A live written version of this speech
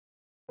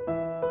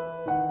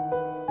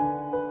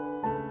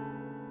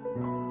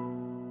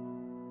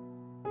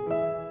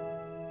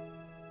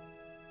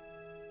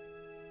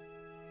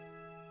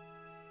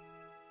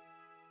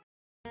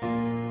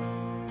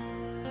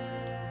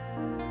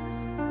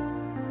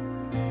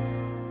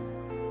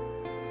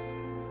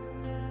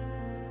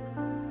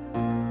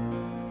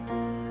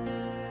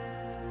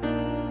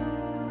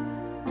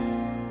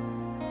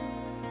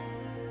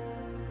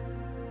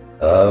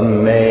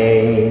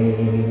Amazing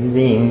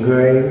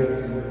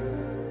grace,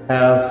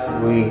 how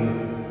sweet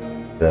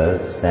the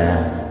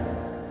sound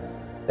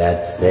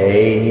that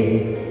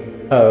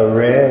saved a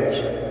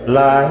wretch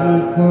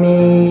like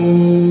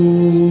me.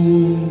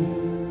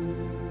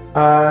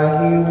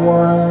 I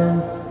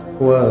once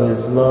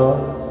was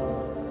lost,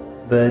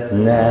 but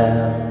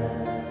now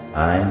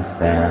I'm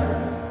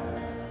found.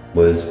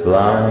 Was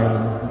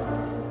blind,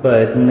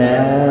 but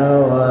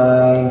now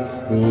I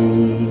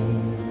see.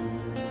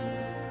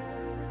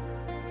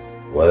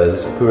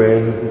 Was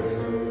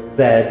grace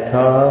that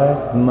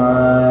taught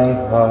my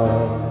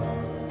heart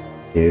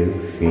to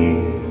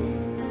fear,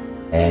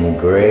 and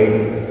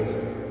grace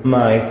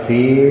my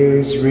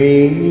fears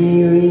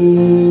relieve.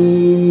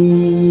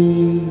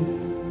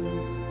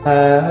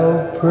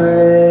 How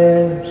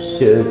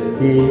precious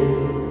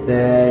did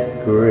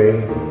that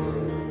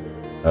grace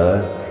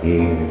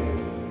appear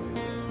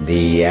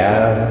the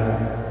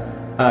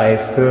hour I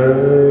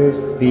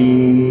first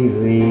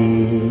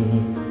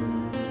believed.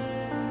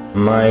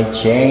 My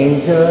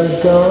chains are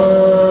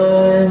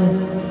gone,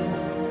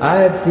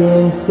 I've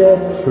been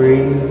set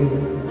free.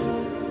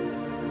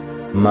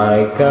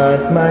 My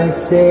God, my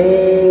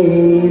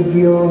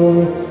Savior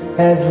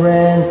has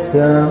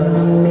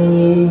ransomed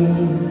me.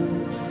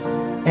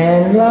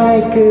 And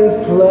like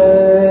a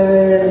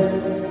flood,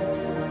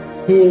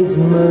 His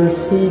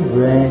mercy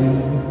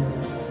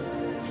reigns,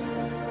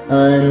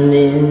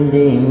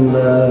 unending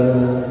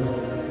love,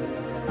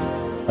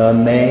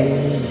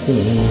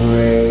 amazing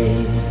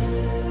grace.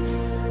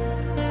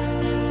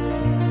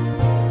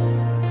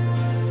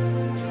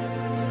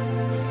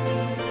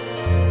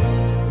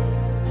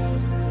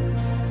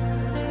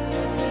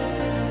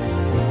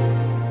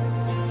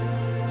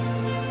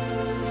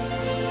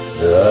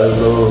 The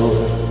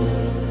Lord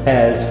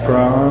has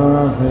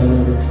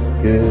promised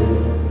good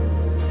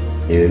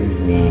to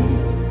me.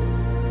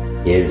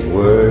 His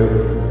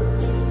word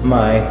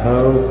my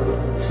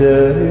hope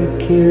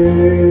secures.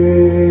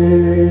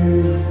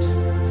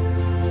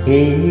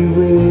 He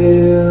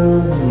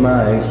will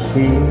my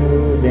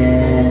shield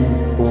and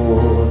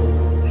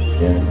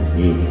portion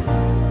be,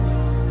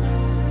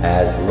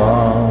 as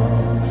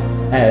long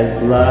as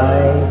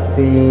life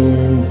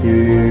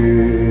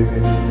endures.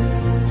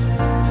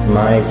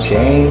 My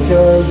chains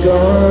are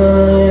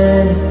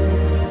gone,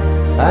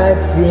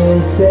 I've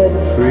been set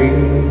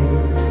free.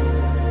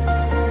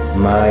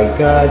 My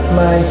God,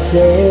 my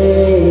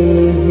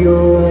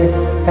Savior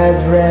has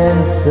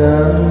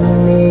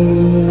ransomed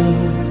me.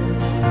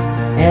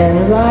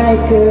 And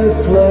like a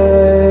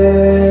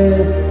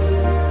flood,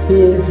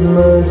 His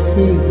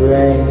mercy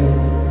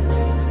reigns,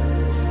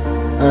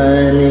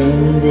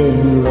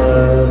 unending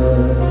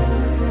love,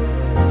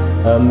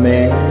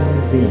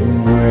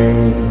 amazing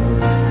grace.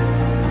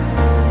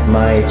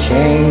 My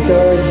chains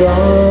are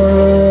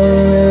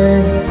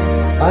gone,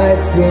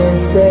 I've been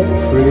set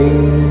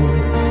free.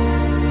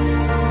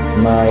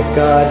 My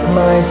God,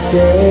 my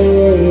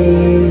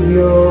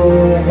Savior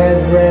has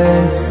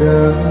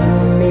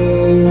ransomed me.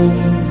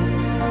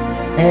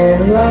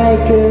 And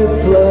like a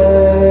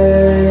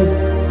flood,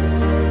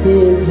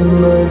 His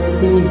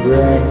mercy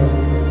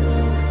reigns,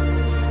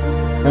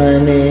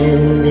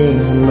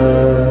 unending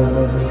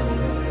love,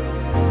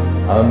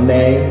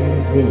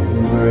 amazing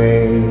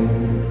grace.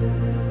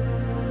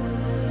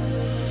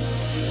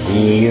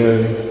 The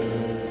earth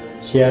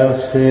shall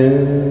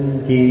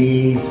soon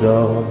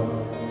dissolve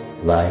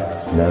like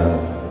snow,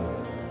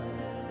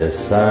 the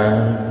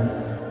sun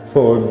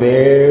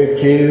forbear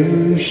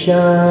to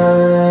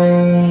shine.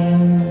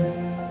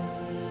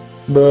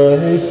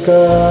 But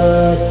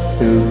God,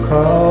 who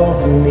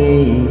called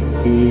me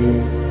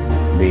here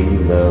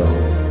below,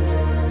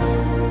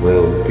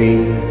 will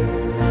be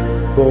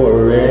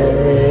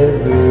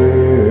forever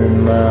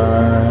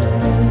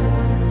mine.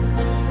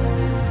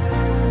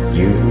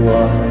 You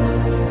are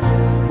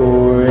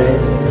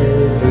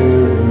forever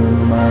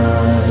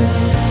mine.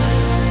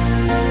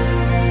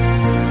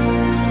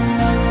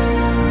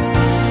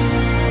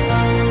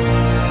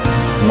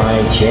 My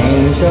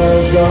chains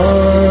are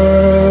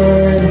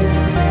gone,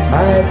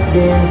 I've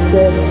been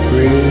set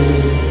free.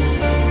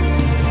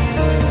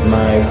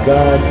 My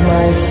God,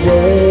 my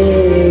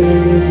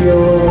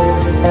Savior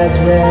has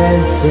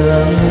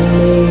ransomed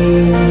me.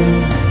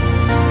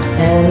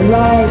 And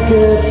like a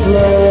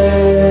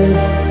flood,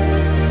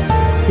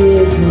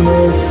 His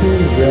mercy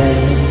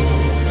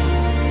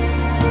reigns,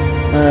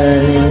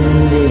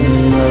 unending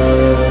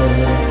love,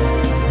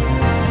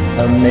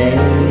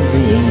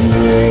 amazing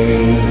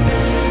grace.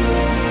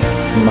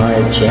 My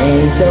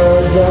chains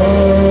are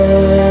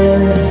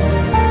gone,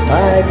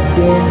 I've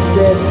been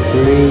set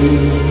free.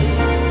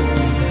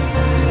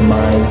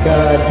 My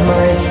God,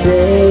 my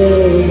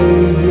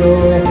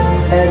Savior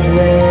has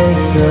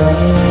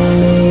ransomed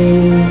me.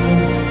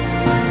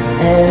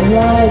 And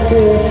like a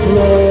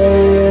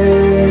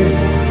flood,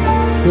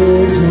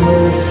 His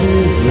mercy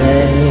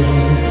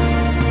reigns,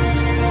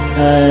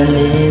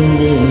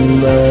 unending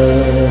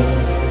love,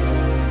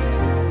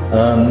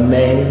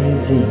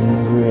 amazing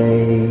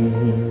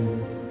grace.